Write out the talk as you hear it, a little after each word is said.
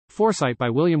Foresight by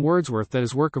William Wordsworth. That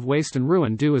is work of waste and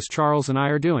ruin. Do as Charles and I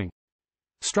are doing.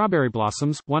 Strawberry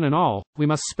blossoms, one and all, we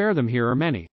must spare them, here are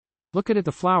many. Look at it,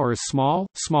 the flower is small,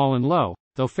 small and low,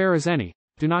 though fair as any.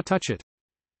 Do not touch it.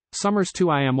 Summers too,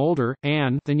 I am older,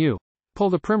 Anne, than you. Pull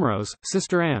the primrose,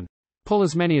 Sister Anne. Pull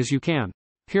as many as you can.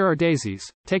 Here are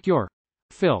daisies, take your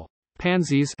fill.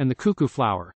 Pansies, and the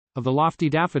cuckoo-flower. Of the lofty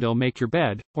daffodil make your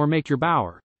bed, or make your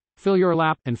bower. Fill your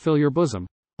lap, and fill your bosom.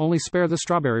 Only spare the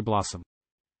strawberry blossom.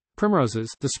 Primroses,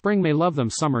 the spring may love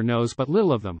them, summer knows but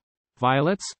little of them.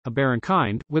 Violets, a barren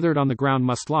kind, withered on the ground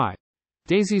must lie.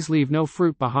 Daisies leave no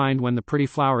fruit behind when the pretty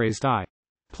flowerets die.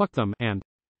 Pluck them, and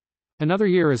another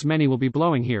year as many will be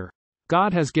blowing here.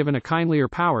 God has given a kindlier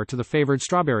power to the favoured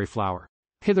strawberry flower.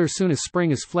 Hither soon as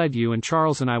spring is fled, you and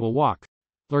Charles and I will walk.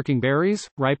 Lurking berries,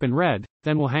 ripe and red,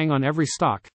 then will hang on every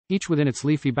stalk, each within its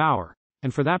leafy bower,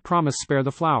 and for that promise spare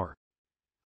the flower.